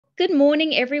Good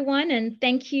morning, everyone, and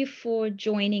thank you for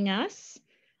joining us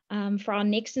for our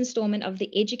next installment of The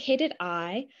Educated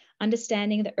Eye,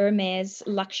 Understanding the Hermès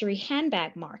Luxury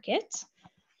Handbag Market.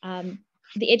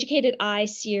 The Educated Eye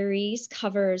series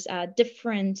covers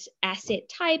different asset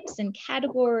types and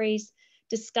categories,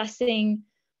 discussing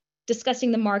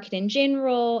the market in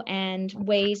general and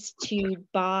ways to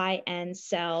buy and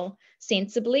sell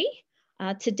sensibly.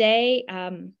 Today,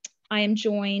 I am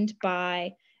joined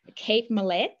by Kate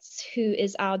Milletz, who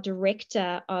is our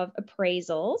Director of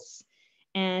Appraisals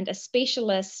and a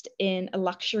specialist in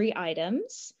luxury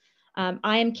items.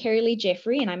 I am Carrie Lee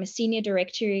Jeffrey, and I'm a Senior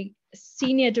Director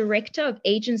of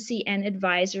Agency and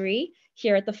Advisory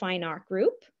here at the Fine Art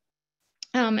Group.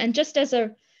 And just as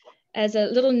a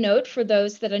little note for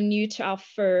those that are new to our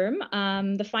firm,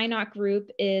 the Fine Art Group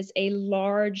is a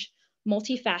large,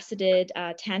 multifaceted,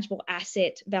 tangible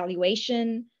asset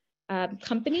valuation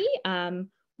company.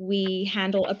 We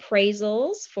handle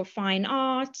appraisals for fine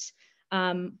art,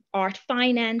 art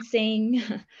financing,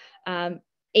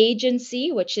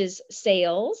 agency, which is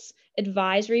sales,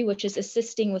 advisory, which is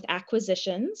assisting with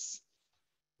acquisitions.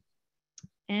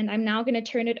 And I'm now going to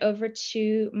turn it over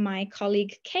to my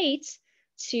colleague, Kate,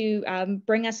 to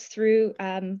bring us through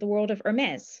the world of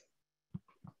Hermès.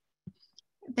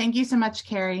 Thank you so much,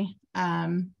 Carrie.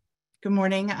 Good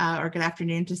morning or good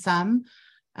afternoon to some.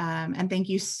 And thank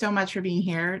you so much for being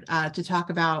here to talk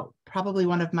about probably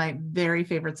one of my very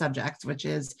favorite subjects, which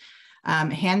is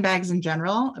handbags in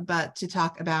general, but to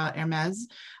talk about Hermès,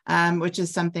 which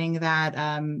is something that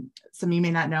some of you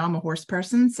may not know. I'm a horse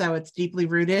person, so it's deeply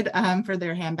rooted for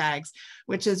their handbags,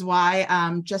 which is why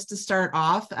just to start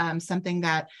off, something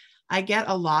that I get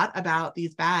a lot about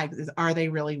these bags is, are they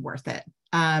really worth it?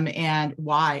 And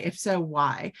why? If so,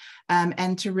 why?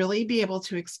 And to really be able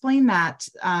to explain that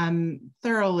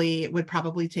thoroughly would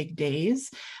probably take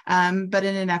days. But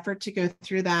in an effort to go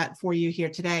through that for you here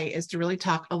today is to really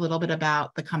talk a little bit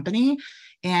about the company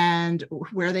and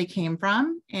where they came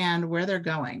from and where they're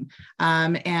going.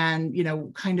 And, you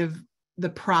know, kind of the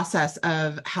process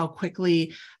of how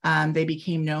quickly they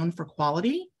became known for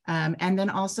quality. And then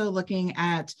also looking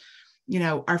at, you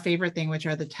know, our favorite thing, which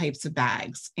are the types of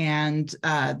bags and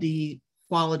the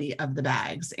quality of the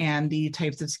bags and the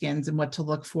types of skins and what to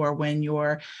look for when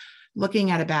you're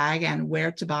looking at a bag and where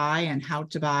to buy and how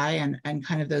to buy and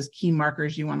kind of those key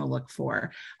markers you want to look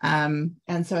for. And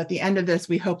so at the end of this,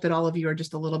 we hope that all of you are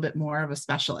just a little bit more of a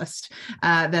specialist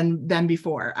than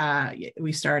before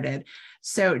we started.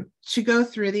 So to go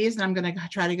through these, and I'm going to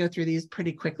try to go through these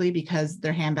pretty quickly because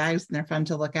they're handbags and they're fun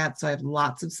to look at. So I have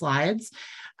lots of slides.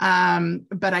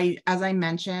 But as I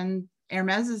mentioned,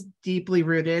 Hermès is deeply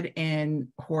rooted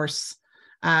in horse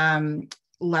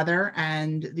leather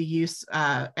and the use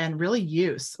and really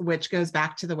use, which goes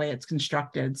back to the way it's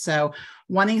constructed. So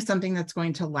wanting something that's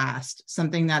going to last,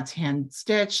 something that's hand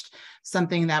stitched,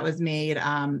 something that was made,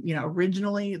 you know,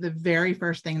 originally the very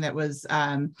first thing that was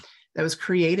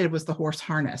created was the horse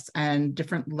harness and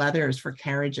different leathers for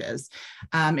carriages.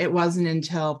 It wasn't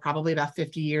until probably about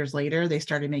 50 years later, they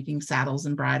started making saddles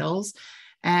and bridles.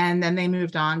 And then they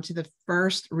moved on to the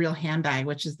first real handbag,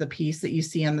 which is the piece that you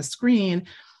see on the screen,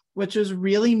 which was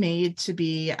really made to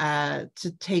be,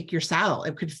 to take your saddle.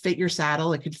 It could fit your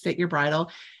saddle, it could fit your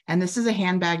bridle. And this is a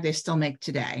handbag they still make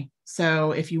today.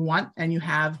 So if you want, and you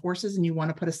have horses and you want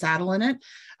to put a saddle in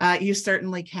it, you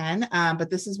certainly can. But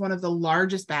this is one of the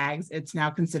largest bags. It's now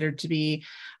considered to be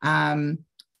a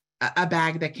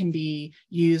bag that can be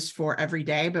used for every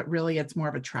day, but really it's more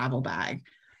of a travel bag.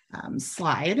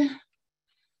 Slide.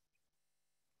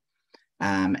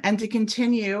 And to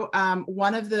continue,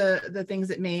 one of the things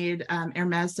that made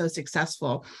Hermès so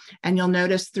successful, and you'll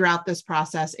notice throughout this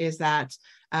process is that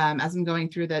as I'm going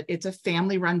through that, it's a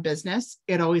family-run business.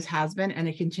 It always has been, and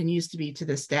it continues to be to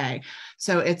this day.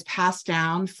 So it's passed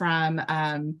down from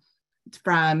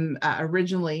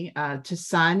originally to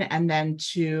son and then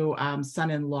to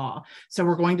son-in-law. So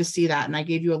we're going to see that. And I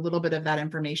gave you a little bit of that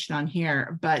information on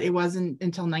here, but it wasn't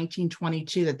until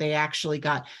 1922 that they actually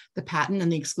got the patent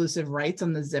and the exclusive rights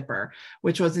on the zipper,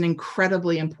 which was an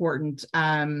incredibly important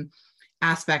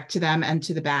aspect to them and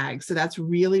to the bag. So that's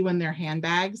really when their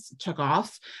handbags took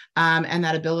off, and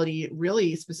that ability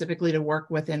really specifically to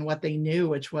work within what they knew,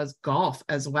 which was golf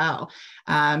as well.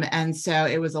 And so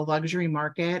it was a luxury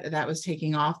market that was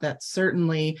taking off that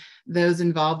certainly those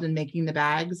involved in making the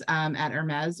bags at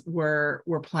Hermès were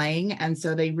playing. And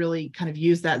so they really kind of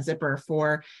used that zipper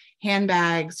for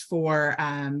handbags, for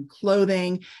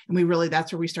clothing. And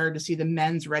that's where we started to see the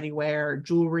men's ready wear,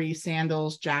 jewelry,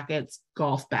 sandals, jackets,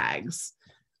 golf bags.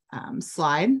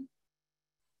 Slide.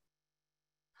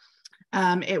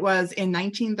 It was in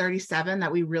 1937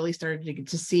 that we really started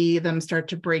to see them start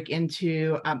to break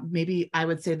into maybe I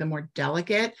would say the more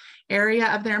delicate area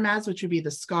of the Hermès, which would be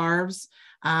the scarves,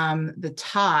 the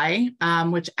tie,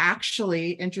 which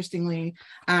actually, interestingly,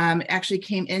 actually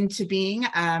came into being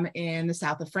in the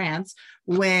south of France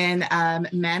when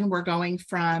men were going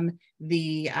from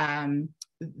the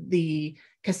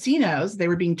casinos. They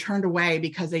were being turned away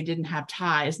because they didn't have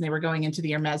ties, and they were going into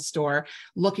the Hermès store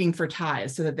looking for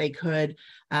ties so that they could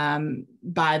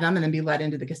buy them and then be led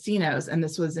into the casinos. And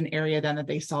this was an area then that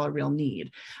they saw a real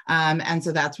need. And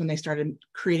so that's when they started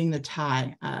creating the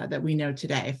tie that we know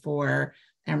today for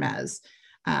Hermès.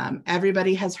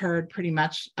 Everybody has heard pretty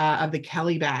much of the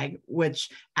Kelly bag, which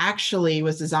actually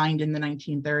was designed in the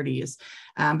 1930s,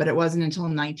 but it wasn't until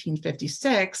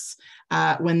 1956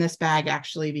 when this bag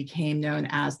actually became known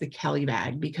as the Kelly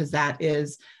bag, because that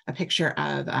is a picture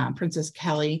of Princess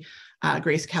Kelly,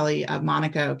 Grace Kelly of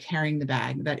Monaco, carrying the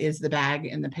bag. That is the bag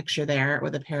in the picture there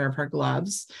with a pair of her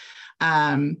gloves.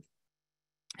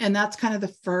 And that's kind of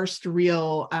the first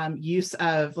real use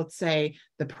of, let's say,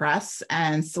 the press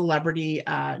and celebrity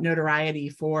notoriety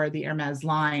for the Hermès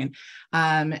line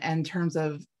in terms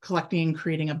of collecting and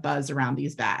creating a buzz around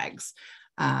these bags.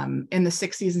 In the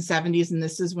 60s and 70s, and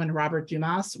this is when Robert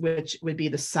Dumas, which would be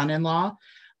the son-in-law,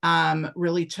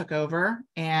 really took over,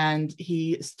 and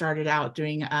he started out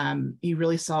doing, he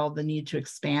really saw the need to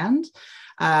expand,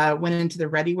 went into the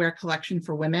ready-wear collection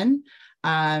for women,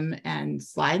 and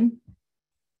slide.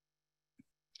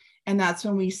 And that's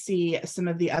when we see some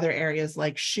of the other areas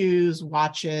like shoes,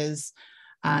 watches,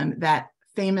 that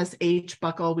famous H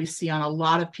buckle we see on a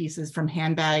lot of pieces, from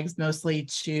handbags mostly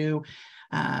to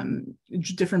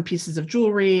different pieces of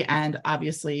jewelry, and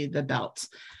obviously the belt.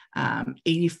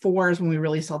 84 is when we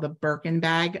really saw the Birkin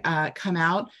bag come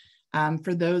out.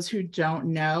 For those who don't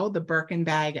know, the Birkin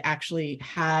bag actually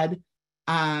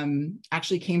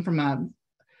came from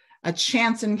a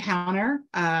chance encounter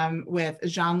with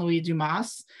Jean-Louis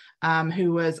Dumas,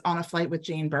 who was on a flight with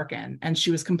Jane Birkin, and she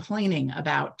was complaining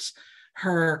about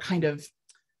her kind of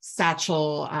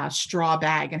satchel straw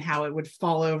bag and how it would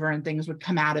fall over and things would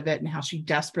come out of it, and how she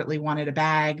desperately wanted a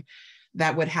bag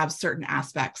that would have certain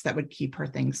aspects that would keep her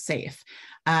things safe.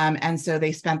 And so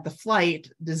they spent the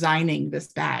flight designing this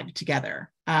bag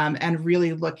together, and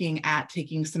really looking at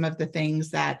taking some of the things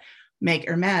that make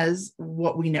Hermès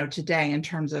what we know today in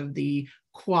terms of the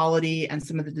quality and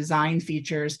some of the design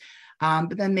features,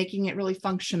 but then making it really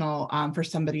functional for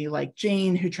somebody like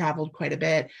Jane, who traveled quite a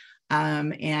bit.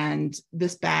 And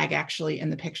this bag actually in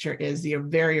the picture is the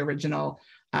very original,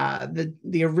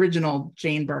 the original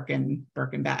Jane Birkin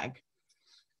bag.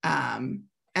 And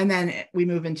then we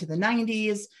move into the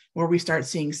 90s, where we start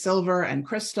seeing silver and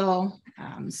crystal.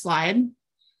 Slide.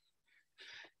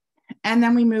 And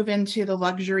then we move into the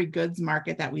luxury goods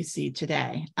market that we see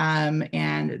today.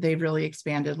 And they've really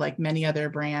expanded, like many other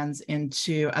brands,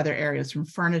 into other areas, from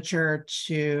furniture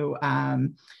to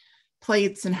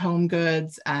plates and home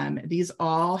goods. These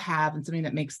all have, and something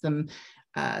that makes them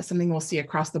something we'll see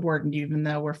across the board, and even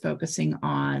though we're focusing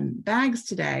on bags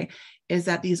today, is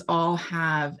that these all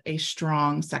have a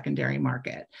strong secondary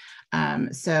market.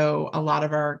 So a lot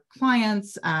of our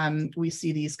clients, we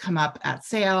see these come up at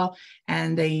sale,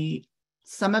 and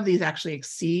some of these actually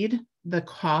exceed the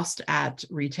cost at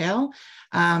retail,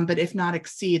 but if not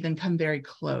exceed, then come very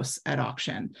close at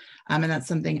auction. And that's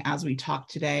something, as we talk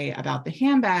today about the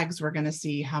handbags, we're going to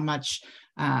see how much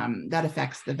that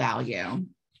affects the value.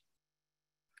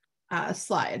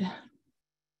 Slide.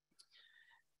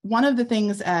 One of the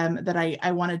things that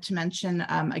I wanted to mention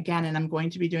again, and I'm going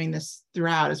to be doing this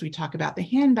throughout as we talk about the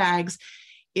handbags,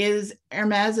 is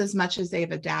Hermès, as much as they've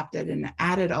adapted and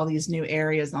added all these new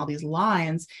areas and all these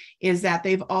lines, is that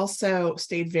they've also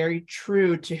stayed very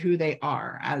true to who they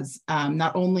are, as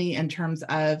not only in terms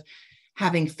of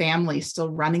having family still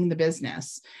running the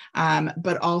business,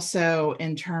 but also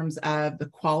in terms of the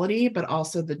quality, but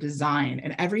also the design.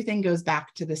 And everything goes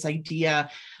back to this idea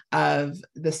of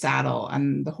the saddle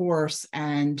and the horse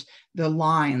and the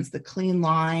lines, the clean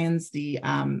lines, the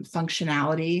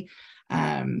functionality.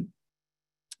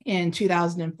 In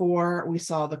 2004, we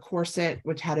saw the corset,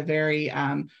 which had a very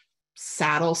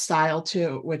saddle style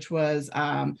to it, which was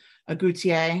a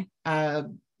Gautier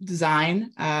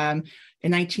design.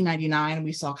 In 1999,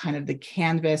 we saw kind of the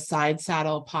canvas side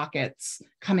saddle pockets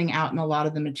coming out in a lot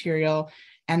of the material.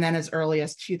 And then as early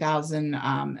as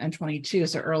 2022,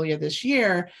 so earlier this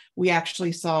year, we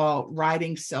actually saw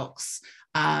riding silks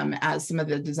as some of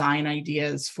the design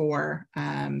ideas for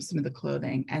some of the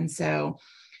clothing. And so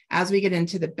as we get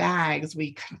into the bags,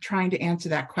 we trying to answer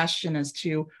that question as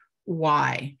to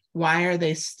why are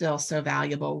they still so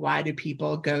valuable? Why do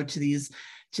people go to these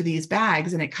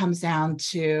bags? And it comes down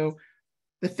to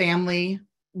the family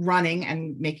running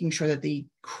and making sure that the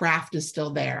craft is still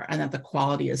there and that the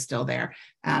quality is still there.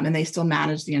 And they still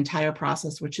manage the entire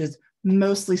process, which is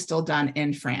mostly still done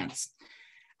in France.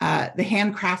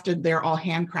 They're all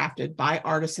handcrafted by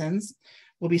artisans.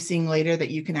 We'll be seeing later that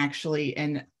you can actually,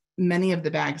 in many of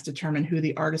the bags, determine who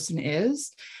the artisan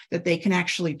is, that they can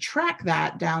actually track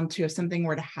that down to if something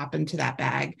were to happen to that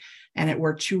bag and it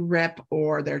were to rip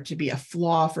or there to be a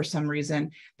flaw for some reason,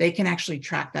 they can actually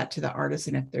track that to the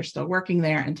artisan if they're still working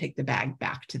there and take the bag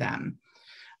back to them.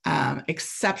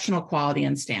 Exceptional quality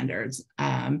and standards,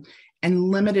 and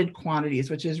limited quantities,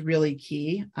 which is really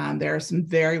key. There are some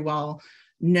very well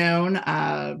known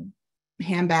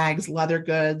handbags, leather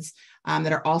goods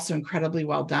that are also incredibly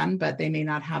well done, but they may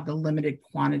not have the limited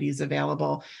quantities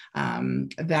available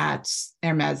that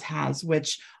Hermès has,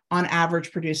 which on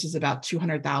average produces about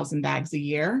 200,000 bags a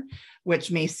year,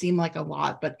 which may seem like a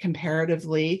lot, but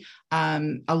comparatively,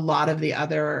 a lot of the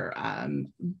other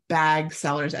bag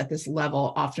sellers at this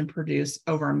level often produce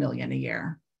over 1 million a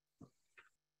year.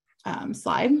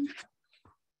 Slide.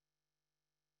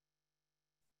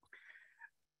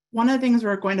 One of the things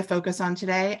we're going to focus on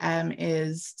today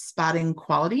is spotting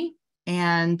quality,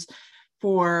 and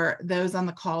for those on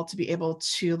the call to be able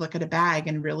to look at a bag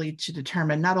and really to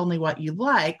determine not only what you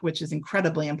like, which is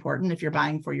incredibly important if you're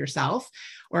buying for yourself,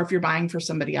 or if you're buying for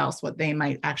somebody else, what they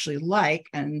might actually like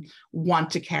and want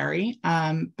to carry,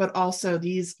 but also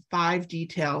these 5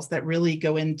 details that really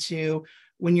go into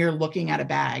when you're looking at a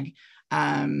bag.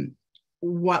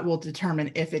 What will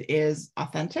determine if it is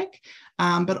authentic,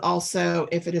 but also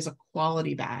if it is a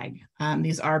quality bag.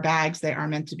 These are bags, they are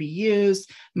meant to be used,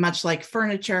 much like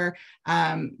furniture.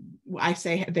 I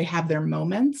say they have their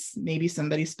moments. Maybe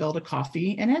somebody spilled a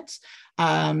coffee in it.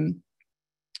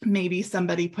 Maybe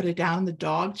somebody put it down, the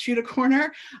dog chewed a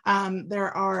corner.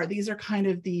 These are kind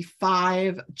of the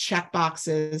 5 check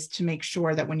boxes to make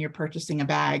sure that when you're purchasing a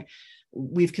bag,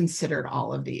 we've considered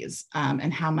all of these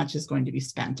and how much is going to be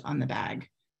spent on the bag.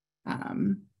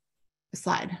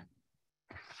 Slide.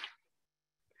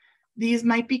 These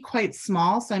might be quite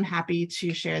small, so I'm happy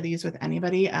to share these with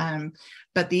anybody,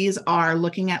 but these are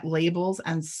looking at labels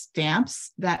and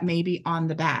stamps that may be on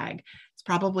the bag. It's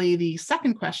probably the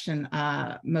second question,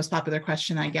 most popular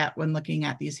question I get when looking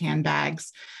at these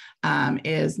handbags,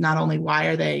 is not only why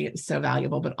are they so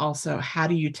valuable, but also how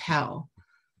do you tell?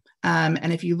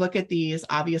 And if you look at these,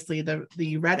 obviously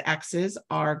the red X's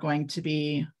are going to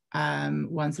be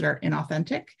ones that are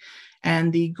inauthentic,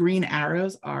 and the green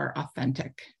arrows are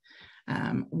authentic.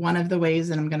 One of the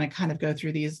ways, and I'm going to kind of go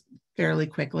through these fairly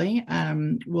quickly,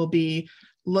 will be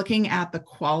looking at the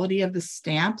quality of the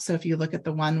stamp. So if you look at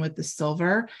the one with the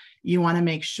silver, you want to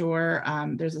make sure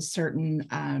there's a certain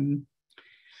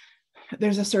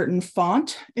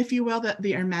font, if you will, that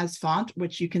the Hermès font,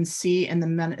 which you can see in the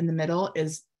middle,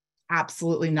 is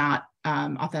absolutely not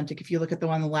authentic. If you look at the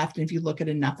one on the left, and if you look at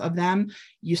enough of them,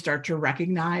 you start to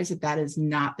recognize that that is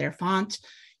not their font.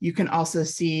 You can also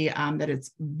see that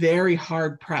it's very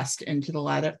hard pressed into the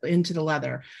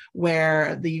leather,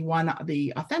 where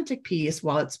the authentic piece,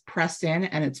 while it's pressed in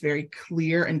and it's very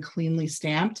clear and cleanly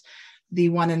stamped, the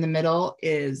one in the middle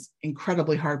is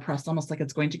incredibly hard pressed, almost like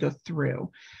it's going to go through,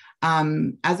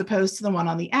 as opposed to the one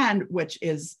on the end, which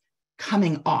is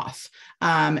coming off,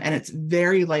 and it's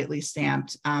very lightly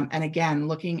stamped. And again,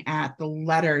 looking at the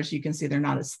letters, you can see they're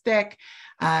not as thick.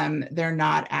 They're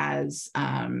not as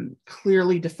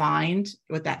clearly defined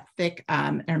with that thick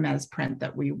Hermès print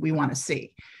that we want to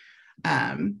see.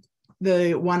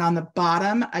 The one on the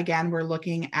bottom, again, we're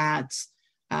looking at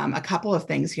a couple of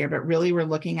things here, but really we're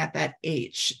looking at that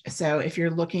H. So if you're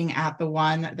looking at the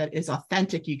one that is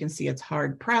authentic, you can see it's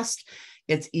hard pressed.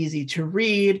 It's easy to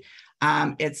read.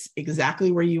 It's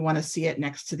exactly where you want to see it,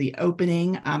 next to the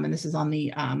opening, and this is on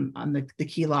the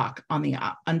key lock on the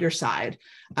underside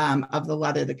of the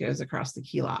leather that goes across the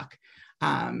key lock.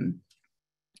 And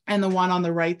the one on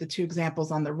the right, the 2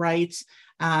 examples on the right,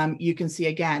 you can see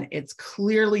again, it's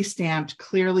clearly stamped,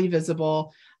 clearly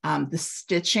visible. The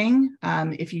stitching,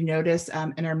 if you notice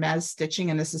in Hermès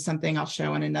stitching, and this is something I'll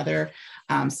show in another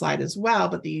slide as well,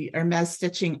 but the Hermès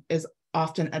stitching is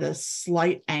often at a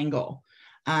slight angle.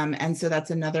 And so that's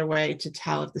another way to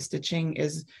tell if the stitching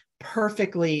is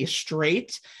perfectly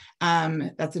straight.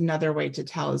 That's another way to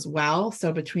tell as well.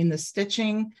 So between the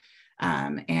stitching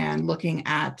and looking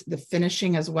at the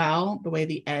finishing as well, the way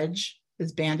the edge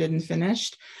is banded and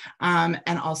finished, and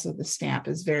also the stamp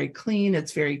is very clean,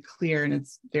 it's very clear, and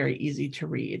it's very easy to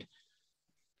read.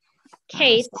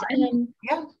 Kate, Yeah.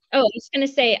 oh, I was going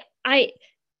to say,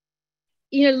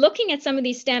 looking at some of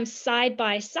these stamps side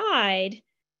by side,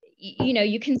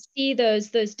 you can see those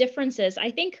differences.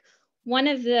 I think one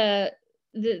of the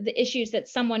issues that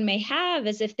someone may have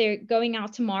is if they're going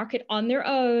out to market on their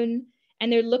own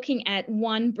and they're looking at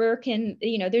one Birkin,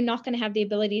 they're not going to have the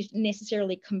ability to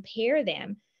necessarily compare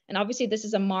them. And obviously this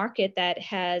is a market that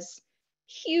has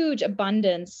huge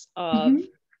abundance of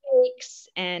fakes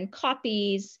and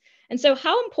copies. And so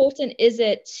how important is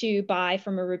it to buy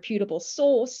from a reputable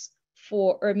source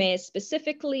for Hermès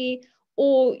specifically,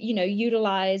 or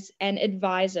utilize an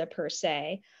advisor per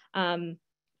se?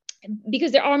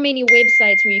 Because there are many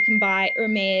websites where you can buy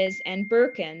Hermès and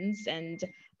Birkins and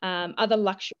other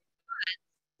luxury,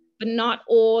 but not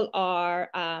all are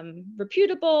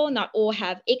reputable, not all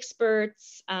have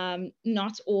experts,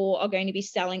 not all are going to be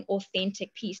selling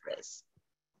authentic pieces.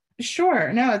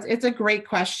 Sure. No, it's a great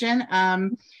question.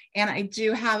 And I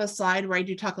do have a slide where I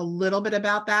do talk a little bit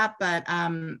about that, but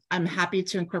I'm happy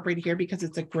to incorporate it here because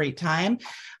it's a great time,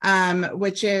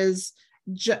 which is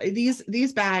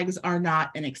these bags are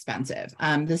not inexpensive.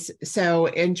 So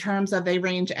in terms of, they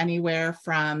range anywhere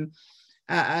from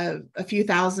a few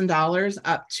 $1,000s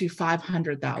up to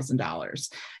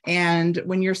 $500,000. And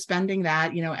when you're spending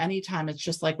that, anytime, it's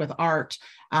just like with art,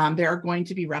 there are going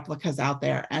to be replicas out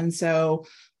there. And so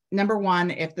number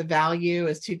one, if the value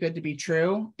is too good to be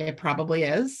true, it probably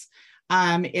is.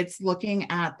 It's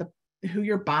looking at who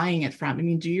you're buying it from. I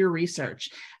mean, do your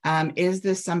research. Is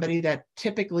this somebody that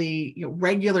typically,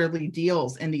 regularly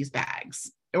deals in these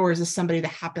bags? Or is this somebody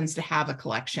that happens to have a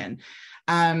collection?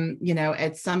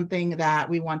 It's something that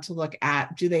we want to look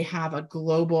at. Do they have a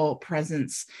global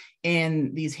presence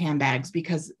in these handbags?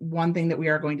 Because one thing that we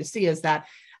are going to see is that,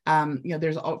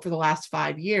 there's, for the last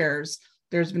 5 years,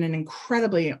 there's been an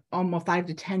incredibly, almost 5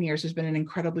 to 10 years, there's been an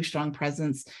incredibly strong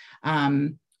presence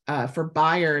for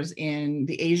buyers in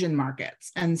the Asian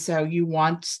markets. And so you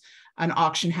want an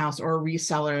auction house or a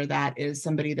reseller that is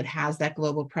somebody that has that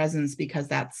global presence, because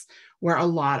that's where a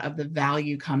lot of the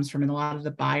value comes from and a lot of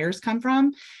the buyers come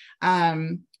from.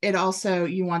 It also,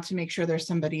 you want to make sure there's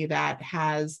somebody that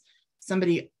has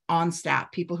somebody on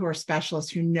staff, people who are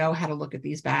specialists, who know how to look at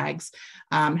these bags,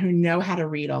 who know how to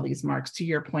read all these marks. To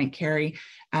your point, Carrie,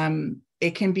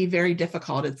 it can be very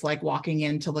difficult. It's like walking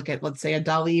in to look at, let's say, a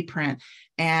Dali print,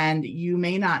 and you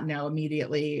may not know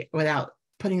immediately without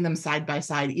putting them side by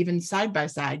side. Even side by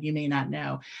side, you may not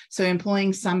know. So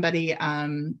employing somebody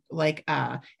like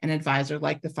an advisor,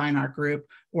 like the Fine Art Group,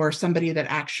 or somebody that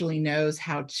actually knows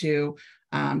how to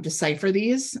decipher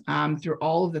these through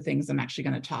all of the things I'm actually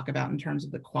going to talk about in terms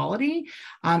of the quality,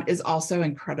 is also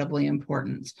incredibly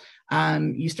important.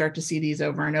 You start to see these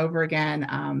over and over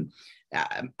again.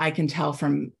 I can tell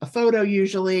from a photo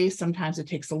usually. Sometimes it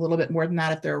takes a little bit more than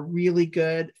that if they're a really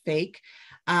good fake,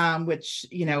 which,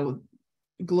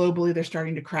 globally they're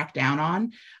starting to crack down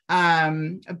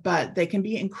on. But they can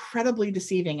be incredibly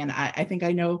deceiving. And I think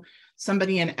I know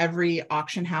somebody in every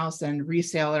auction house and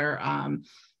reseller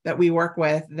that we work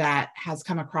with that has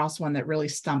come across one that really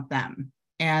stumped them.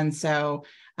 And so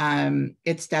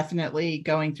it's definitely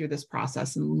going through this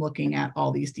process and looking at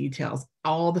all these details,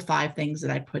 all the 5 things that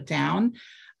I put down.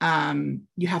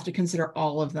 You have to consider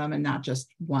all of them and not just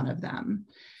one of them.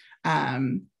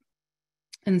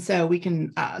 And so we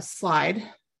can slide.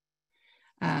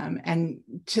 And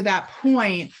to that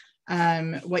point,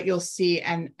 what you'll see,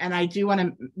 and I do want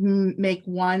to make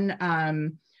one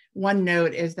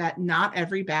note, is that not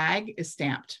every bag is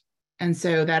stamped. And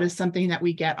so that is something that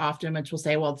we get often, which will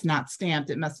say, well, it's not stamped,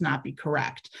 it must not be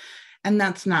correct. And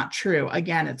that's not true.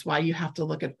 Again, it's why you have to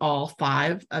look at all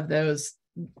 5 of those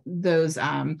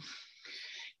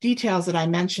details that I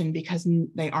mentioned, because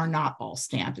they are not all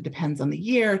stamped. It depends on the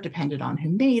year, depended on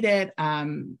who made it.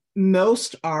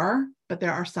 Most are, but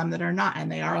there are some that are not,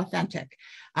 and they are authentic.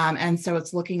 And so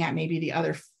it's looking at maybe the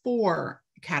other 4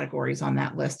 categories on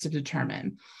that list to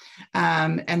determine.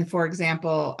 And for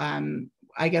example,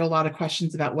 I get a lot of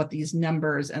questions about what these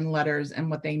numbers and letters and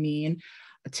what they mean.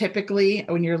 Typically,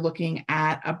 when you're looking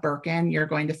at a Birkin, you're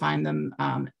going to find them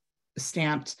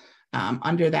stamped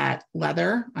under that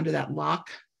leather, under that lock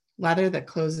leather that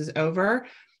closes over.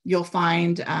 You'll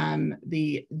find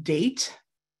the date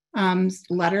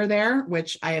letter there,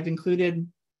 which I have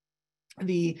included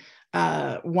the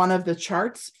one of the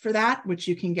charts for that, which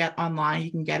you can get online.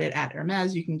 You can get it at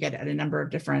Hermès. You can get it at a number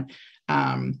of different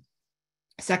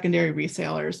secondary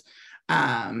resellers.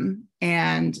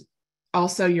 And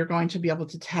also you're going to be able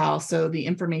to tell. So the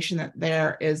information that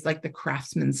there is like the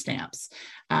craftsman stamps,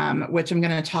 which I'm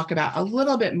going to talk about a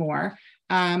little bit more,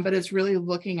 but it's really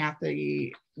looking at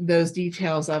those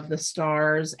details of the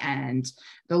stars and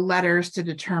the letters to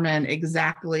determine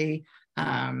exactly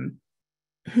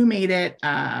who made it,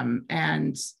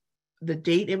 and the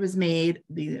date it was made,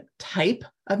 the type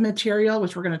of material,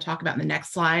 which we're going to talk about in the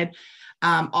next slide.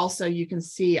 Also, you can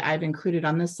see I've included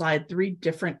on this slide 3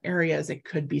 different areas it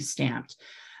could be stamped.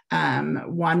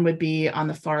 One would be on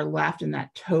the far left in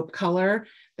that taupe color.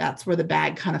 That's where the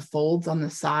bag kind of folds on the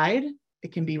side.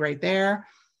 It can be right there.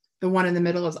 The one in the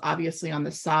middle is obviously on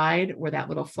the side where that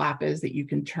little flap is that you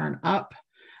can turn up.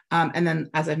 And then,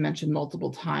 as I've mentioned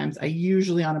multiple times, I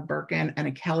usually on a Birkin and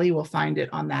a Kelly will find it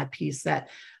on that piece that,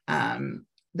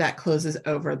 that closes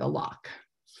over the lock.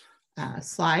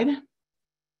 Slide.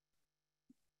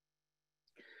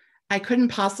 I couldn't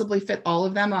possibly fit all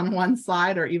of them on one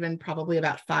slide, or even probably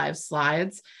about 5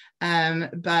 slides.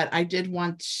 But I did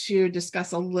want to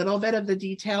discuss a little bit of the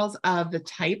details of the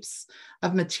types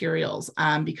of materials,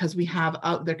 because we have,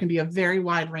 there can be a very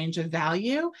wide range of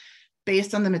value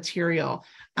based on the material,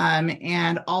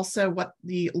 and also what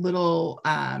the little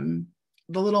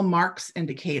marks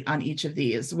indicate on each of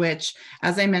these, which,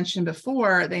 as I mentioned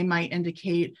before, they might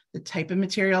indicate the type of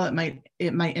material.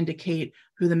 It might indicate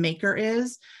who the maker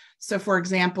is. So for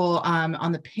example,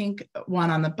 on the pink one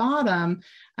on the bottom,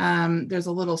 there's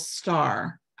a little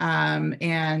star,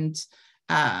 and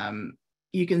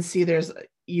you can see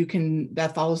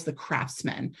that follows the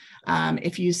craftsman.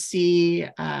 If you see,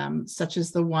 such as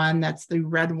the one that's the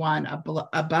red one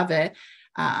above it,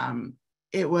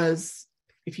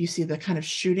 if you see the kind of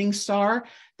shooting star,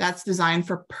 that's designed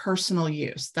for personal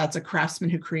use. That's a craftsman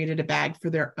who created a bag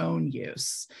for their own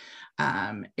use.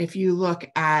 If you look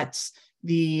at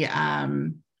the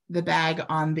bag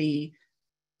on the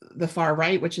far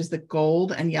right, which is the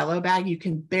gold and yellow bag, you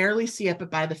can barely see it,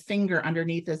 but by the finger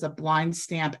underneath is a blind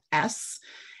stamp S,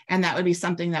 and that would be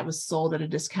something that was sold at a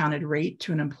discounted rate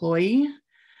to an employee.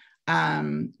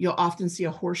 You'll often see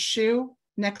a horseshoe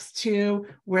next to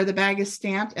where the bag is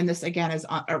stamped, and this again is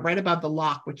right above the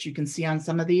lock, which you can see on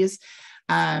some of these,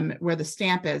 where the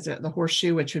stamp is, the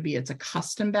horseshoe, which would be it's a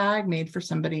custom bag made for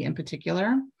somebody in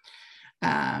particular.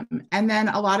 And then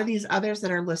a lot of these others that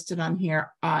are listed on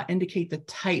here indicate the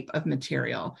type of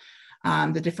material,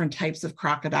 the different types of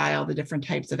crocodile, the different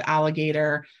types of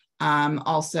alligator.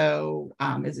 Also,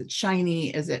 is it shiny?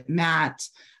 Is it matte?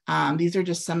 These are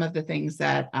just some of the things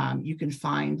that you can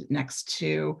find next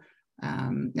to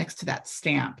that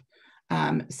stamp.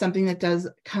 Something that does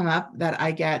come up that I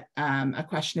get a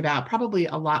question about probably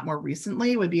a lot more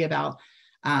recently would be about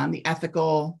the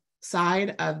ethical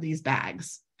side of these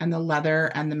bags and the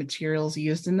leather and the materials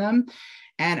used in them.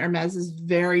 And Hermès is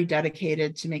very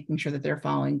dedicated to making sure that they're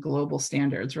following global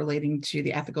standards relating to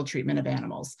the ethical treatment of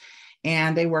animals.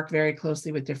 And they work very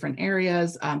closely with different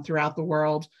areas throughout the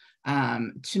world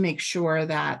to make sure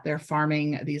that they're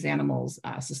farming these animals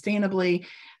sustainably.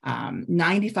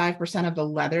 95% of the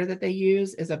leather that they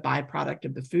use is a byproduct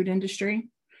of the food industry.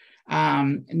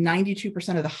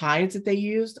 92% of the hides that they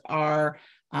used are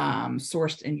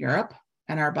sourced in Europe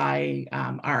and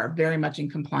are very much in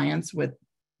compliance with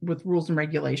rules and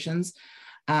regulations.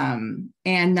 And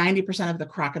 90% of the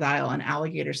crocodile and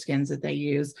alligator skins that they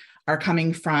use are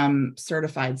coming from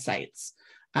certified sites,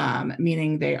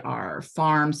 meaning they are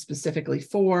farmed specifically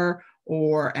for,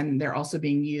 and they're also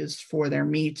being used for their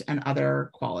meat and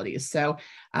other qualities. So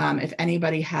if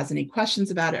anybody has any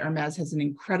questions about it, Hermès has an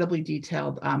incredibly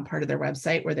detailed part of their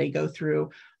website where they go through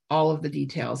all of the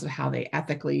details of how they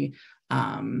ethically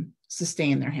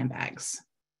sustain their handbags.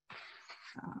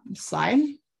 Slide.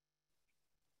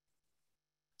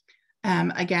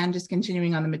 Again, just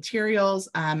continuing on the materials,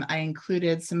 I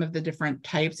included some of the different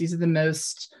types. These are the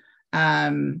most,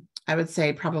 I would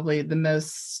say probably the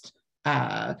most,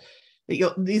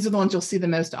 these are the ones you'll see the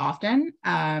most often,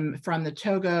 from the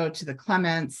Togo to the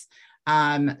Clements.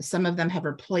 Some of them have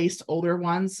replaced older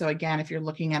ones. So again, if you're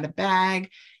looking at a bag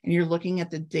and you're looking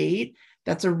at the date,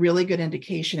 that's a really good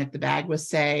indication if the bag was,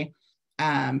 say,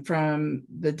 from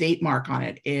the date mark on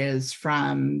it is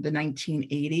from the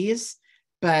 1980s,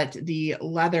 but the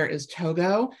leather is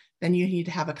Togo, then you need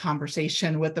to have a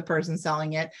conversation with the person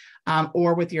selling it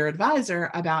or with your advisor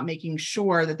about making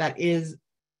sure that that is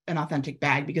an authentic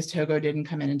bag, because Togo didn't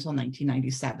come in until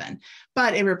 1997,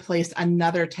 but it replaced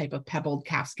another type of pebbled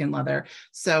calfskin leather.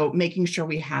 So making sure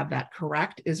we have that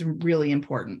correct is really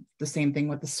important. The same thing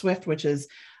with the Swift, which is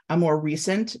a more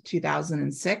recent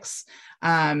 2006.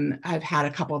 I've had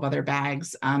a couple of other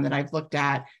bags that I've looked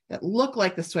at that look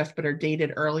like the Swift, but are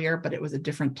dated earlier, but it was a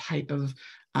different type of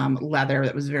leather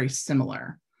that was very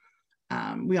similar.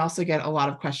 We also get a lot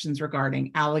of questions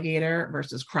regarding alligator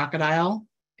versus crocodile.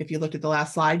 If you looked at the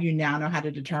last slide, you now know how to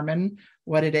determine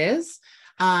what it is.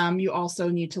 You also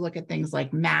need to look at things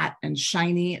like matte and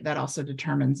shiny. That also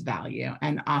determines value.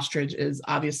 And ostrich is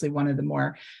obviously one of the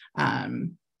more,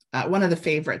 one of the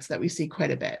favorites that we see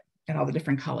quite a bit in all the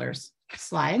different colors.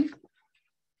 Slide.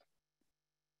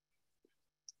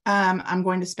 I'm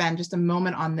going to spend just a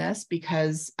moment on this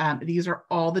because these are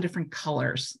all the different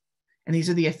colors, and these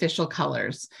are the official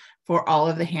colors for all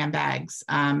of the handbags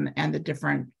and the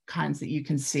different kinds that you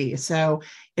can see. So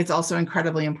it's also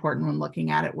incredibly important when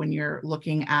looking at it, when you're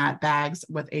looking at bags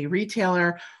with a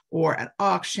retailer or at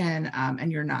auction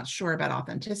and you're not sure about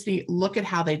authenticity, look at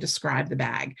how they describe the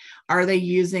bag. Are they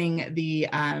using the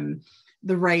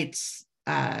right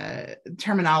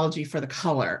terminology for the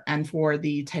color and for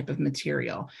the type of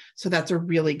material? So that's a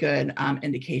really good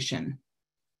indication.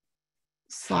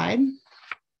 Slide.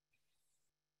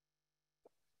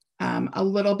 A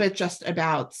little bit just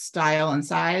about style and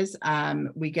size.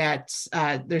 We get,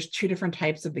 there's two different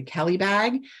types of the Kelly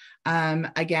bag.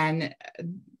 Again,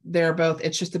 they're both,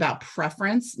 it's just about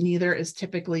preference. Neither is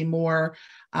typically more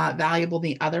valuable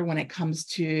than the other when it comes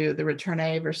to the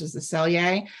retourné versus the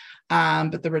cellier.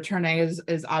 But the retourné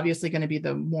is obviously going to be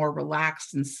the more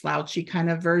relaxed and slouchy kind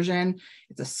of version.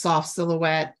 It's a soft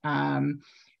silhouette.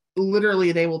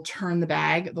 Literally, they will turn the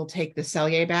bag. They'll take the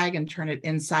cellier bag and turn it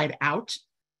inside out.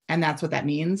 And that's what that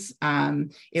means.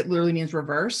 It literally means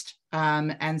reversed.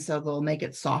 And so they'll make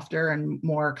it softer and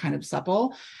more kind of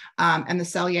supple. And the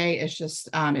cellier is just,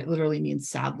 it literally means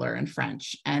saddler in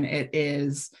French. And it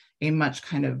is a much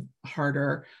kind of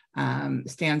harder,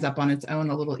 stands up on its own,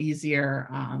 a little easier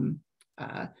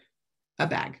a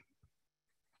bag.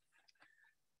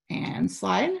 And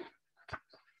slide.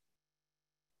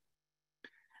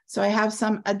 So I have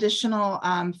some additional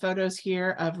photos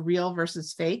here of real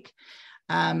versus fake.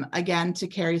 Again, to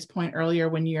Carrie's point earlier,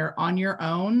 when you're on your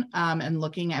own and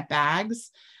looking at bags,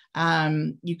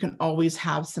 you can always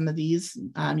have some of these.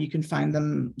 You can find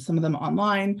them, some of them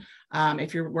online.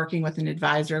 If you're working with an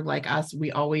advisor like us,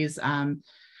 we always,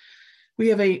 we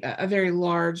have a very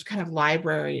large kind of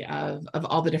library of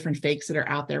all the different fakes that are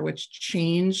out there, which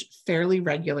change fairly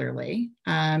regularly.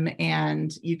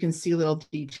 And you can see little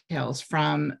details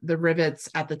from the rivets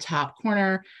at the top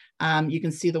corner. You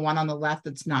can see the one on the left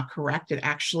that's not correct. It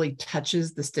actually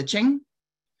touches the stitching.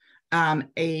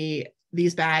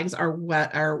 These bags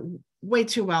are way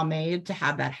too well made to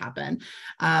have that happen.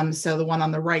 So the one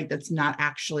on the right that's not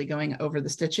actually going over the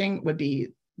stitching would be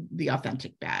the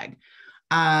authentic bag.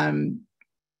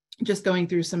 Just going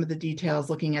through some of the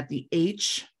details, looking at the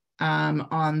H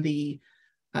on the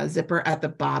zipper at the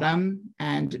bottom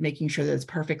and making sure that it's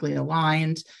perfectly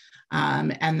aligned.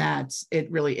 And that it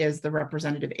really is the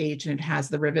representative H, and it has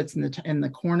the rivets in the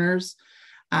corners.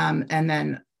 And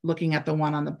then looking at the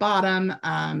one on the bottom,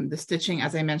 the stitching,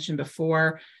 as I mentioned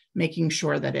before, making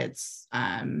sure that it's,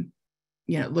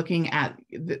 you know, looking at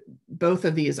both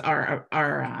of these are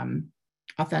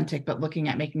authentic, but looking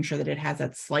at making sure that it has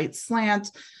that slight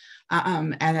slant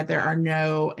and that there are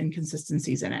no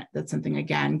inconsistencies in it. That's something,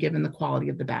 again, given the quality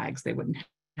of the bags, they wouldn't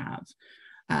have.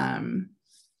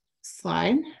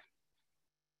 Slide.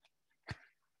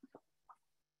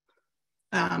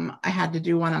 I had to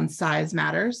do one on size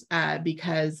matters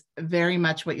because very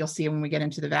much what you'll see when we get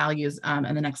into the values and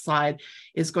the next slide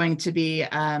is going to be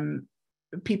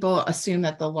people assume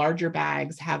that the larger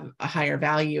bags have a higher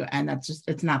value, and that's just,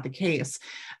 it's not the case.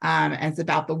 And it's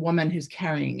about the woman who's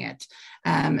carrying it.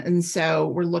 And so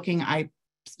we're looking, I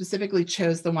specifically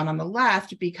chose the one on the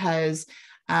left because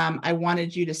I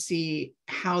wanted you to see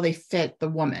how they fit the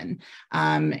woman.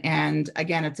 And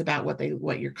again, it's about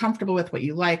what you're comfortable with, what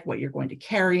you like, what you're going to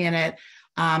carry in it.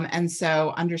 And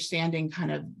so understanding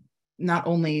kind of not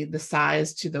only the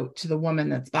size to the woman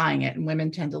that's buying it, and women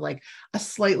tend to like a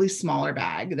slightly smaller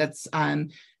bag that's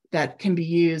that can be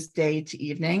used day to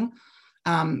evening.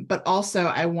 But also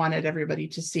I wanted everybody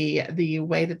to see the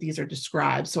way that these are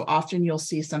described. So often you'll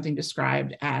see something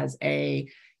described as a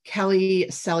Kelly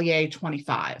Cellier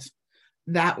 25.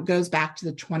 That goes back to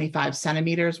the 25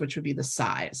 centimeters, which would be the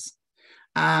size.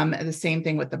 The same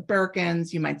thing with the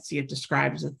Birkins. You might see it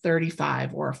described as a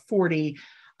 35 or a 40.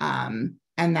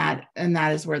 And that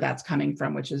is where that's coming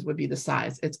from, which would be the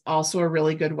size. It's also a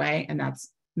really good way, and that's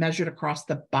measured across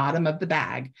the bottom of the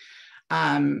bag.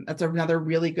 That's another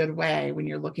really good way when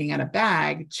you're looking at a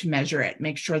bag to measure it.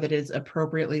 Make sure that it's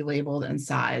appropriately labeled and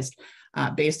sized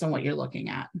based on what you're looking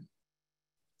at.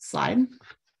 Slide.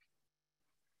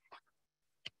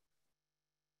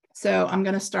 So I'm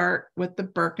going to start with the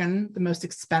Birkin, the most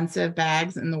expensive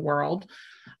bags in the world.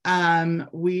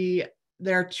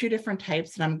 There are two different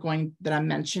types that I'm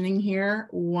mentioning here.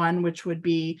 One, which would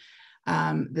be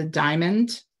the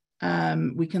diamond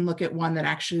We can look at one that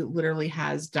actually literally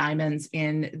has diamonds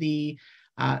in the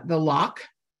lock,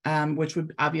 which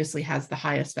would obviously has the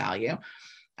highest value.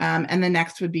 And the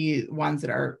next would be ones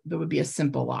that would be a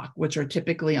simple lock, which are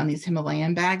typically on these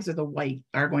Himalayan bags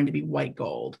are going to be white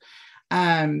gold.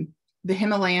 The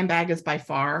Himalayan bag is by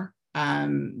far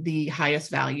the highest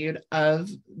valued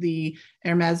of the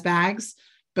Hermès bags,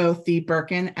 both the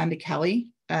Birkin and the Kelly.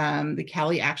 The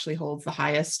Kelly actually holds the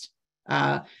highest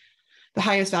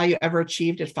value ever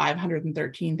achieved at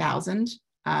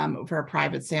 $513,000 for a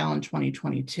private sale in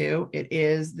 2022. It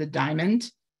is the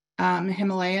diamond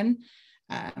Himalayan.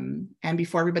 And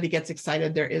before everybody gets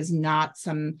excited, there is not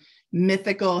some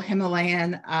mythical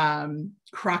Himalayan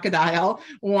crocodile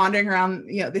wandering around,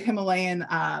 the Himalayan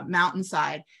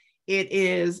mountainside.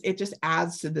 It just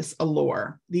adds to this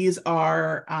allure. These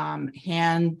are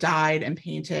hand dyed and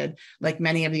painted like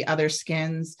many of the other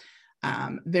skins.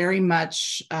 Very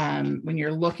much when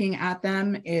you're looking at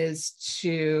them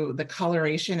the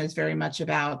coloration is very much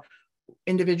about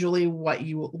individually what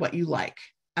you like.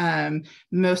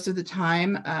 Most of the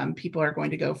time, people are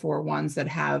going to go for ones that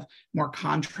have more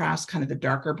contrast, kind of the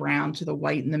darker brown to the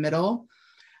white in the middle.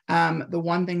 The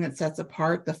one thing that sets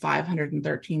apart the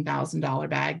 $513,000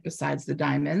 bag, besides the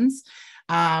diamonds,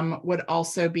 would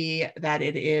also be that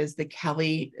it is the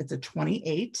Kelly. It's a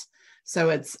 28. So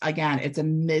it's a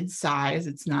mid-size.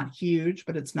 It's not huge,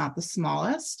 but it's not the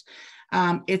smallest.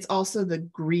 It's also the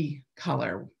gris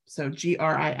color. So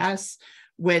GRIS,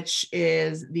 which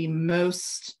is the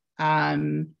most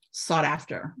sought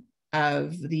after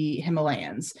of the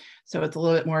Himalayans. So it's a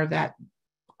little bit more of that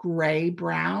gray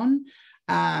brown.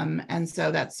 And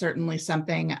so that's certainly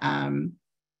something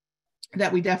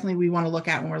that we want to look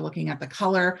at when we're looking at the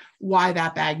color, why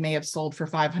that bag may have sold for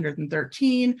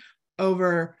 513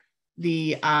 over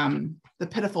the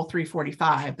pitiful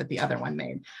 345 that the other one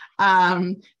made.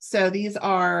 So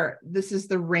this is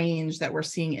the range that we're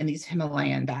seeing in these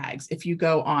Himalayan bags. If you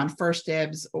go on First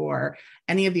Dibs or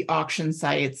any of the auction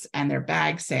sites and their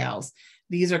bag sales,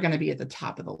 these are going to be at the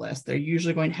top of the list. They're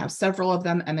usually going to have several of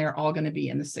them, and they're all going to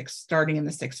be starting in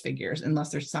the six figures, unless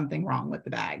there's something wrong with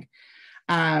the bag.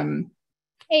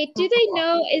 Hey, do they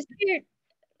know, is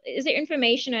there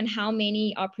information on how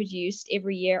many are produced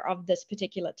every year of this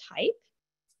particular type?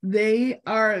 They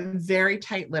are very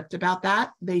tight-lipped about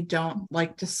that. They don't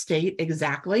like to state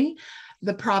exactly.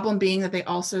 The problem being that they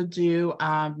also do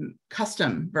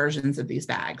custom versions of these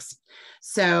bags.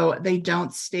 So they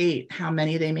don't state how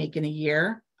many they make in a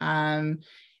year.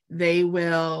 They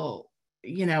will,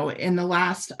 in the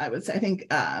last, I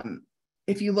think,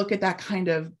 if you look at that kind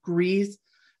of grease,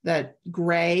 that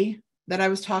gray that I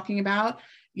was talking about,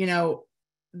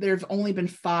 there've only been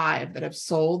 5 that have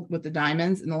sold with the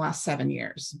diamonds in the last 7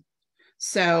 years.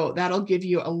 So that'll give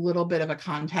you a little bit of a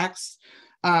context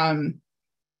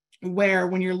where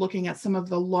when you're looking at some of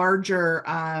the larger,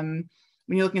 bags,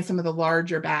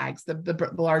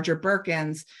 the larger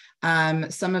Birkins,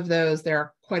 some of those, there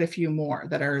are quite a few more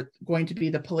that are going to be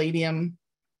the palladium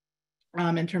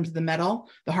in terms of the metal,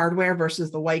 the hardware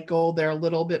versus the white gold. They're a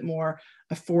little bit more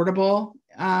affordable.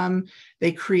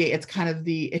 It's kind of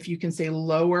if you can say,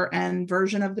 lower end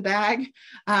version of the bag.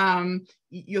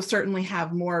 You'll certainly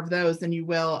have more of those than you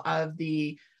will of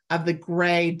the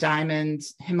gray diamond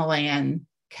Himalayan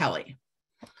Kelly.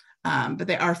 But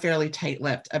they are fairly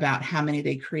tight-lipped about how many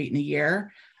they create in a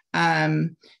year. To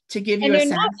give you a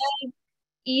sense, not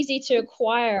easy to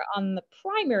acquire on the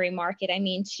primary market. I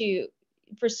mean,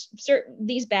 for certain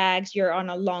these bags, you're on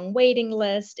a long waiting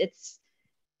list.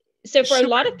 So for a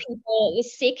lot of people, the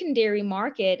secondary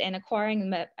market and acquiring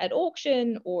them at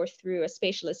auction or through a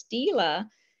specialist dealer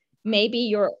may be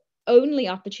your only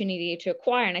opportunity to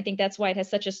acquire. And I think that's why it has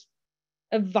such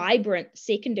a vibrant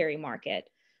secondary market.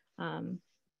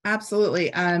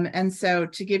 Absolutely. And so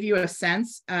to give you a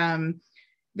sense, the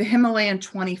Himalayan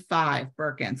 25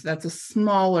 Birkin, so that's a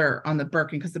smaller on the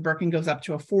Birkin because the Birkin goes up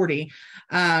to a 40.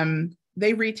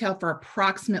 They retail for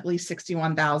approximately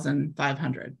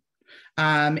 $61,500.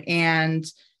 And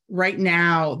right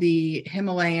now, the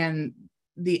Himalayan,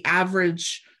 the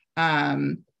average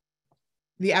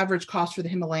cost for the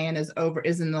Himalayan is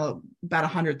in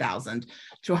about $100,000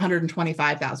 to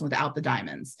 $125,000 without the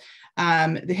diamonds.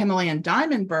 The Himalayan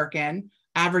diamond Birkin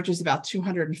averages about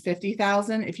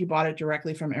 $250,000 if you bought it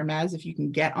directly from Hermès, if you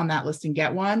can get on that list and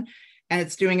get one. And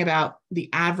it's doing the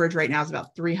average right now is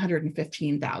about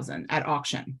 $315,000 at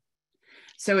auction.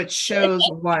 So it shows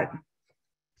what.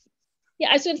 Yeah,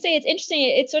 I was going to say, it's interesting.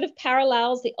 It sort of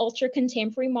parallels the ultra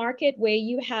contemporary market, where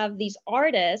you have these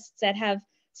artists that have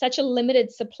such a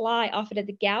limited supply offered at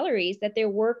the galleries that their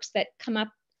works that come up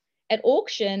at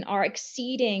auction are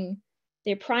exceeding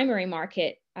their primary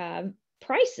market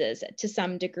prices to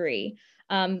some degree.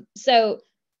 So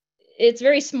it's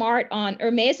very smart on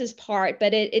Hermès's part,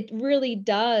 but it really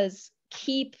does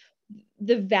keep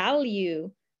the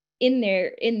value in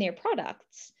their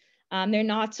products. They're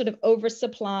not sort of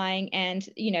oversupplying and,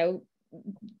 you know,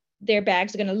 their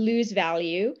bags are going to lose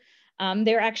value.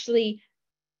 They're actually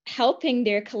helping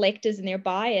their collectors and their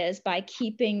buyers by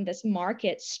keeping this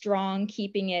market strong,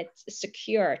 keeping it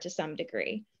secure to some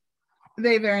degree.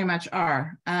 They very much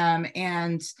are.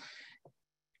 And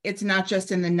it's not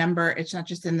just in the number,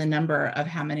 of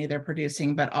how many they're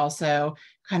producing, but also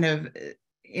kind of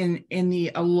in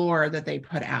the allure that they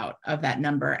put out of that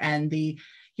number, and the,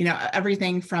 you know,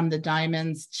 everything from the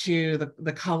diamonds to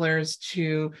the colors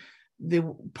to the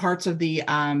parts of the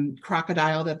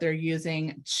crocodile that they're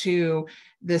using, to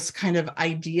this kind of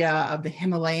idea of the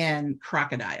Himalayan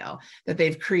crocodile that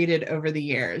they've created over the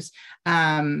years.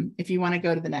 If you want to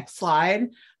go to the next slide,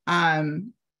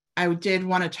 I did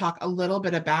want to talk a little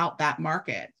bit about that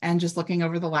market, and just looking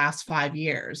over the last 5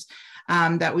 years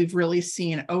that we've really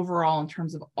seen overall in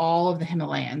terms of all of the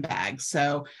Himalayan bags.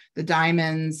 So the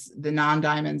diamonds, the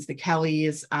non-diamonds, the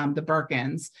Kellys, the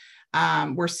Birkins,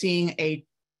 we're seeing a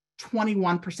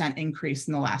 21% increase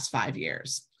in the last 5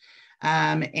 years.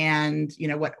 And you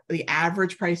know what, the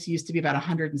average price used to be about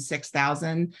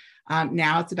 106,000.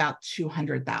 Now it's about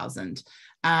 200,000.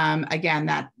 Again,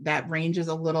 that ranges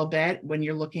a little bit. When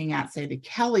you're looking at, say, the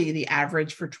Kelly, the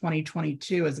average for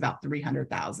 2022 is about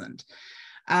 300,000.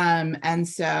 And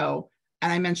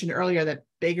I mentioned earlier that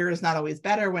bigger is not always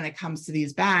better when it comes to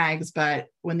these bags, but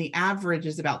when the average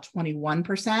is about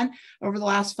 21% over the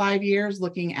last 5 years,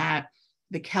 looking at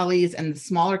the Kellys and the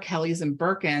smaller Kellys and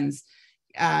Birkins,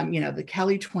 you know, the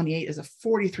Kelly 28 is a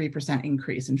 43%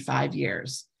 increase in 5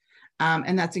 years.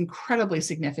 And that's incredibly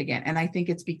significant. And I think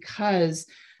it's because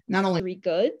not only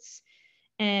goods,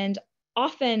 and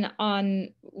often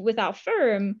with our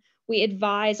firm, we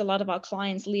advise a lot of our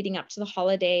clients leading up to the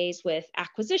holidays with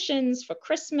acquisitions for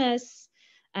Christmas.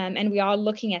 And we are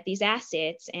looking at these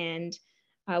assets, and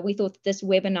we thought this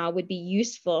webinar would be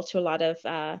useful to a lot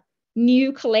of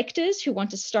new collectors who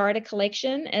want to start a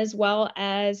collection, as well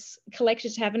as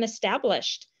collectors who have an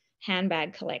established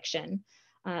handbag collection,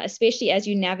 especially as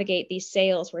you navigate these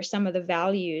sales where some of the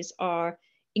values are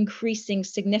increasing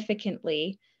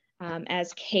significantly,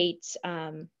 as Kate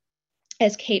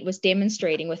was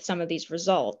demonstrating with some of these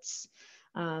results.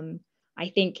 I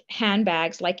think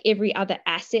handbags, like every other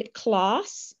asset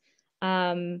class,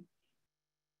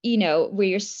 you know, where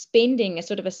you're spending a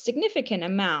sort of a significant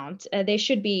amount, there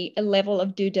should be a level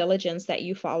of due diligence that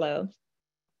you follow.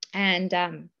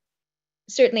 And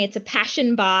certainly it's a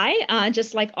passion buy,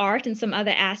 just like art and some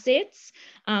other assets,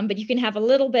 but you can have a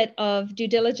little bit of due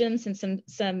diligence and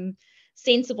some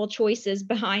sensible choices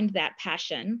behind that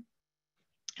passion.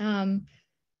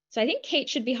 So I think Kate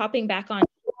should be hopping back on.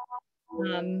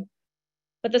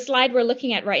 But the slide we're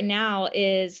looking at right now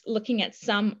is looking at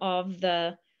some of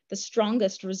the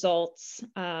strongest results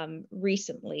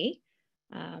recently.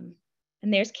 And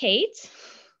there's Kate.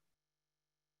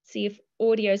 See if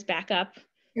audio's back up.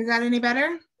 Is that any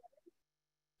better?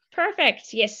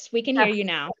 Perfect. Yes, we can hear you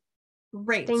now.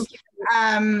 Great. Thank you.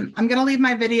 I'm going to leave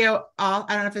my video off.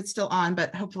 I don't know if it's still on,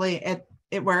 but hopefully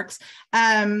it works.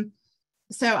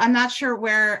 So I'm not sure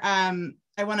where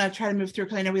I want to try to move through,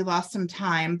 because I know we lost some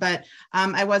time, but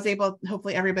I was able,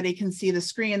 hopefully everybody can see the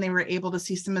screen. They were able to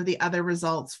see some of the other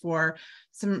results for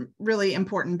some really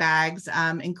important bags,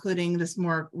 including this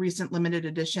more recent limited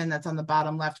edition that's on the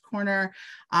bottom left corner,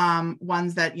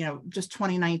 ones that, you know, just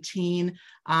 2019,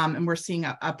 and we're seeing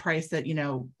a price that, you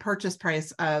know, purchase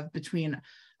price of between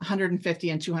 150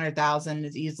 and 200,000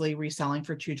 is easily reselling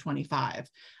for 225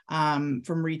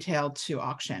 from retail to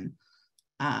auction.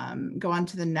 Go on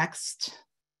to the next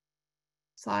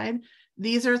slide.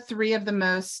 These are 3 of the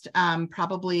most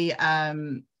probably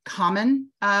common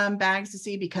bags to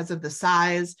see because of the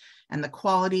size and the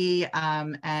quality,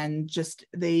 and just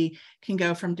they can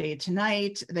go from day to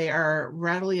night. They are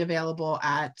readily available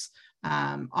at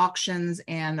auctions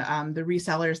and the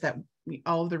resellers that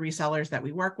all of the resellers that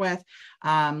we work with,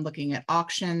 looking at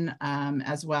auction,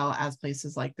 as well as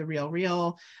places like The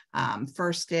Real,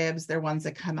 First Dibs. They're ones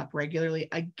that come up regularly.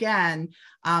 Again,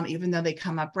 even though they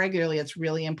come up regularly, it's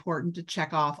really important to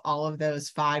check off all of those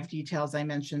 5 details I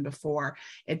mentioned before.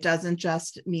 It doesn't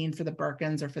just mean for the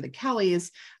Birkins or for the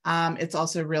Kellys. It's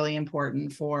also really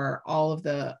important for all of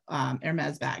the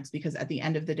Hermès bags, because at the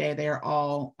end of the day, they are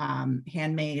all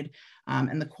handmade,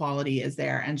 and the quality is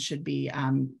there and should be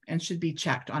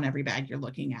checked on every bag you're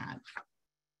looking at.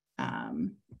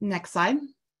 Next slide.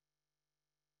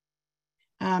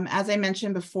 As I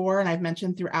mentioned before, and I've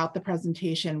mentioned throughout the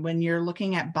presentation, when you're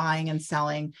looking at buying and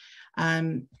selling,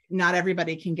 not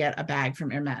everybody can get a bag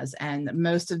from Hermès. And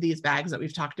most of these bags that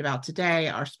we've talked about today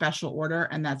are special order,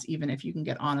 and that's even if you can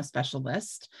get on a special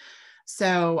list.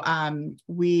 So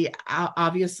we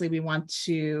obviously, we want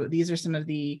to, these are some of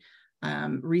the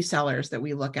resellers that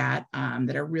we look at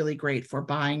that are really great for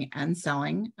buying and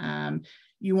selling.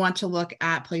 You want to look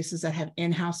at places that have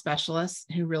in-house specialists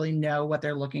who really know what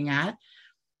they're looking at.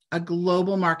 A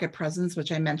global market presence,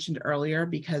 which I mentioned earlier,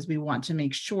 because we want to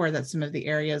make sure that some of the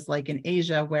areas like in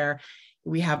Asia where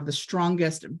we have the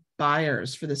strongest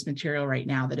buyers for this material right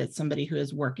now, that it's somebody who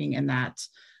is working in that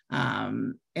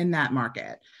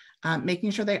market.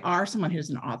 Making sure they are someone who's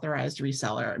an authorized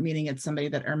reseller, meaning it's somebody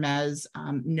that Hermès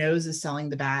knows is selling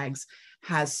the bags,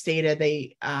 has stated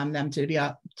them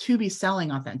to be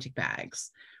selling authentic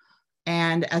bags.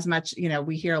 And as much,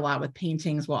 we hear a lot with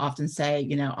paintings, we'll often say,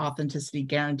 authenticity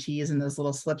guarantees and those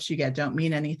little slips you get don't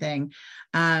mean anything.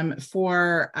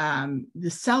 For the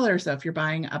sellers, though, if you're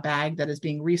buying a bag that is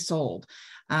being resold,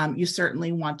 you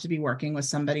certainly want to be working with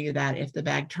somebody that if the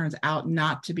bag turns out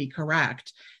not to be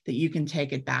correct, that you can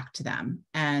take it back to them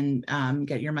and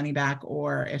get your money back.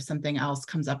 Or if something else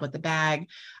comes up with the bag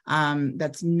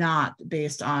that's not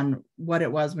based on what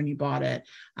it was when you bought it,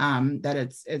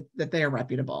 that they are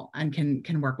reputable and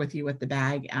can work with you with the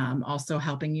bag, also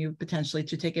helping you potentially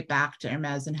to take it back to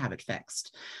Hermès and have it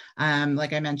fixed.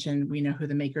 Like I mentioned, we know who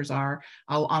the makers are.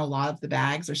 On a lot of the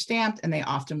bags are stamped, and they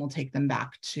often will take them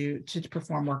back to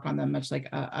perform work on them, much like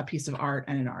a piece of art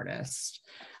and an artist.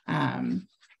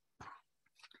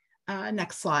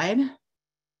 Next slide.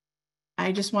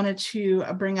 I just wanted to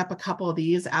bring up a couple of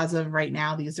these. As of right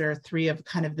now, these are 3 of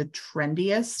kind of the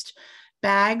trendiest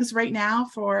bags right now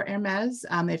for Hermès.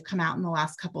 They've come out in the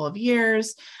last couple of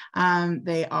years.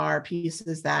 They are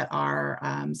pieces that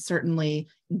are certainly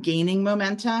gaining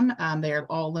momentum. They are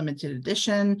all limited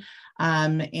edition,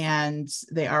 and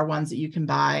they are ones that you can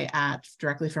buy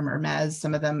directly from Hermès.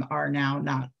 Some of them are now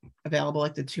not available,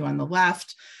 like the 2 on the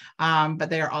left, but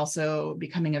they are also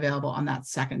becoming available on that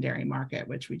secondary market,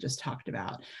 which we just talked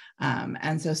about.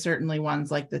 And so certainly ones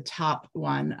like the top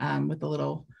one with the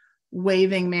little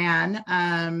waving man,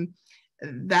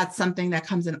 that's something that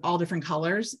comes in all different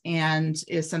colors and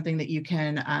is something that you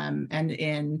can, and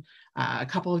in a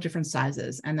couple of different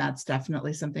sizes. And that's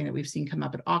definitely something that we've seen come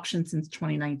up at auction since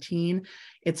 2019.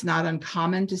 It's not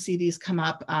uncommon to see these come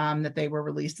up, that they were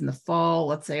released in the fall,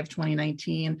 let's say, of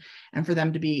 2019, and for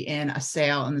them to be in a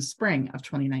sale in the spring of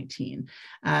 2019.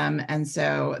 And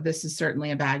so this is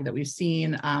certainly a bag that we've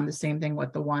seen. The same thing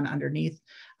with the one underneath,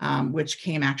 which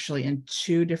came actually in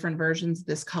 2 different versions,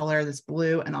 this color, this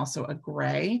blue, and also a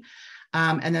gray.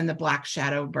 And then the Black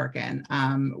Shadow Birkin,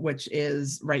 which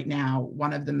is right now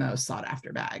one of the most sought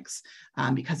after bags,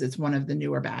 because it's one of the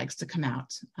newer bags to come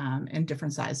out in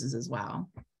different sizes as well.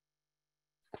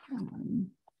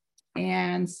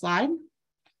 And slide.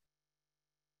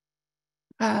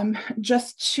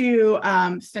 Just to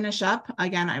finish up,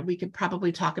 again, we could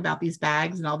probably talk about these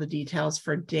bags and all the details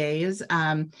for days.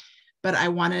 But I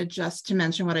wanted just to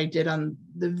mention what I did on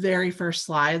the very first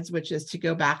slides, which is to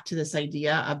go back to this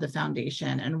idea of the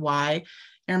foundation and why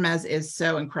Hermès is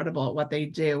so incredible at what they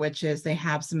do, which is they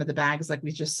have some of the bags like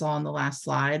we just saw on the last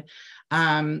slide,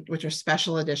 which are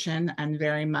special edition and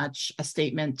very much a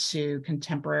statement to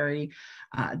contemporary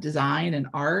design and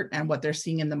art and what they're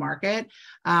seeing in the market.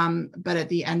 But at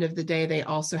the end of the day, they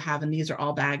also have, and these are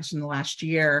all bags from the last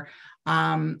year,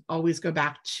 always go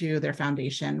back to their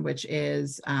foundation, which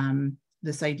is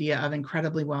this idea of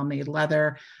incredibly well-made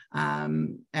leather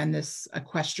and this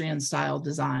equestrian style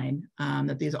design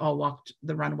that these all walked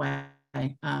the runway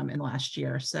in last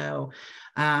year. So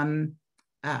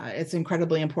it's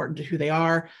incredibly important to who they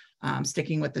are,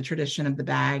 sticking with the tradition of the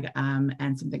bag,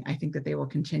 and something I think that they will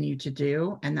continue to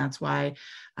do. And that's why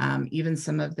even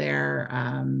some of their,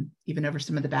 even over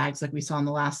some of the bags like we saw on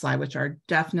the last slide, which are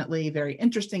definitely very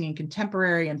interesting and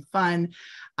contemporary and fun,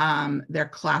 their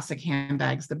classic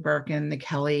handbags, the Birkin, the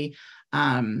Kelly,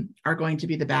 are going to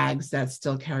be the bags that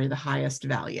still carry the highest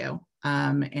value,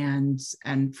 and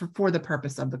for the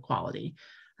purpose of the quality.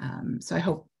 So I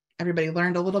hope everybody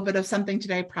learned a little bit of something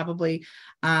today, probably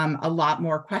a lot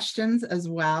more questions as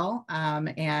well.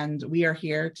 And we are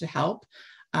here to help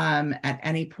at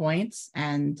any point.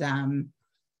 And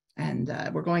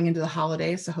we're going into the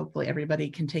holidays, so hopefully everybody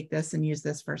can take this and use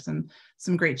this for some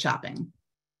great shopping.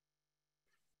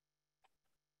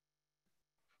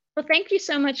 Well, thank you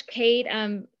so much, Kate.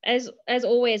 As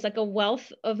always, like a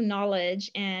wealth of knowledge,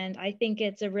 and I think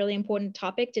it's a really important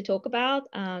topic to talk about.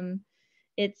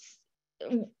 It's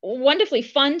wonderfully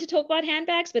fun to talk about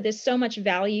handbags, but there's so much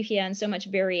value here and so much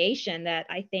variation that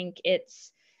I think it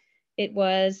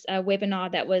was a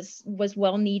webinar that was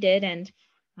well needed. And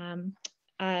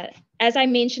as I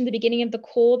mentioned at the beginning of the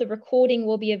call, the recording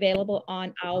will be available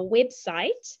on our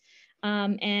website,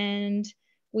 and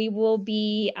we will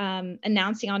be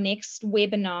announcing our next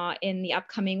webinar in the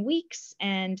upcoming weeks.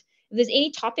 And if there's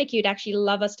any topic you'd actually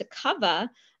love us to cover,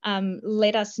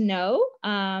 let us know.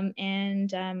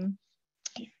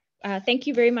 Thank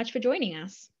you very much for joining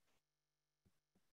us.